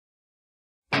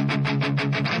Do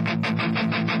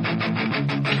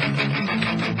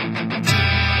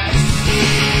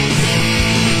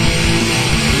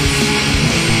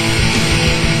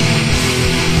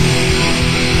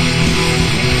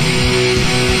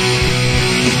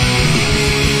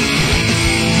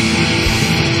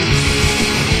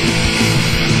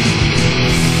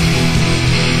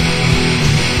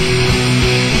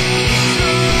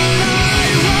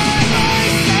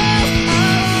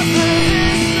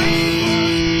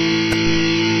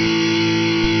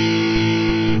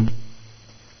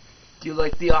you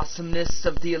like the awesomeness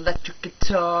of the electric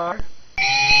guitar?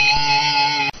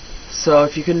 So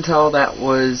if you couldn't tell, that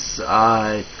was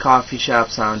Coffeeshop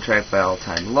soundtrack by All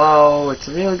Time Low. It's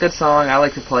a really good song. I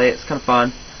like to play it. It's kind of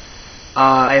fun.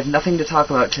 I have nothing to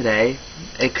talk about today,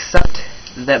 except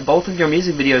that both of your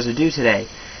music videos are due today.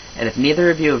 And if neither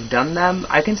of you have done them,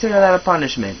 I consider that a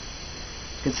punishment.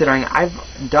 Considering I've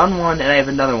done one and I have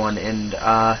another one, and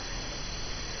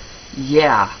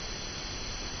yeah.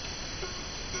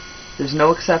 There's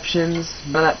no exceptions,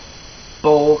 none of that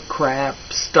bull crap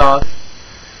stuff,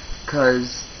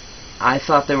 because I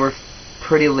thought they were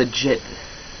pretty legit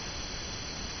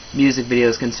music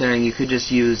videos, considering you could just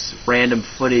use random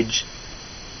footage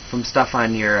from stuff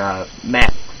on your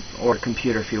Mac or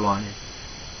computer if you wanted.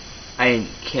 I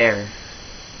didn't care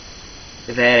if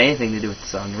it had anything to do with the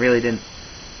song, really didn't.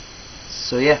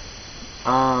 So yeah,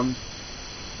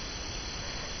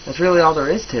 that's really all there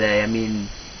is today. I mean,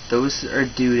 those are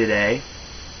due today.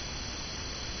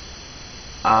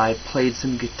 I played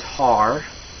some guitar.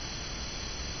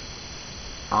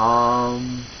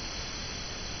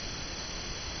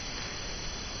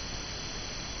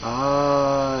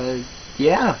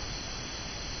 Yeah.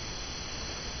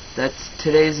 That's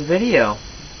today's video.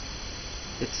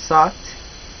 It sucked.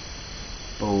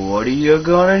 But what are you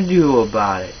gonna do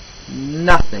about it?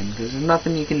 Nothing, because there's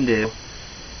nothing you can do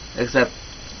except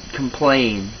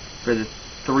complain for the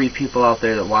 3 people out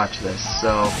there that watch this.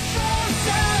 So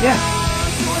yeah,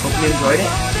 hope you enjoyed it.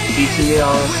 BT,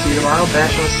 I'll see you tomorrow.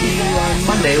 Bash, I'll see you on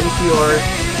Monday with your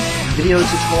video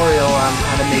tutorial on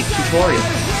how to make tutorials.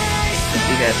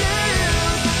 See you guys.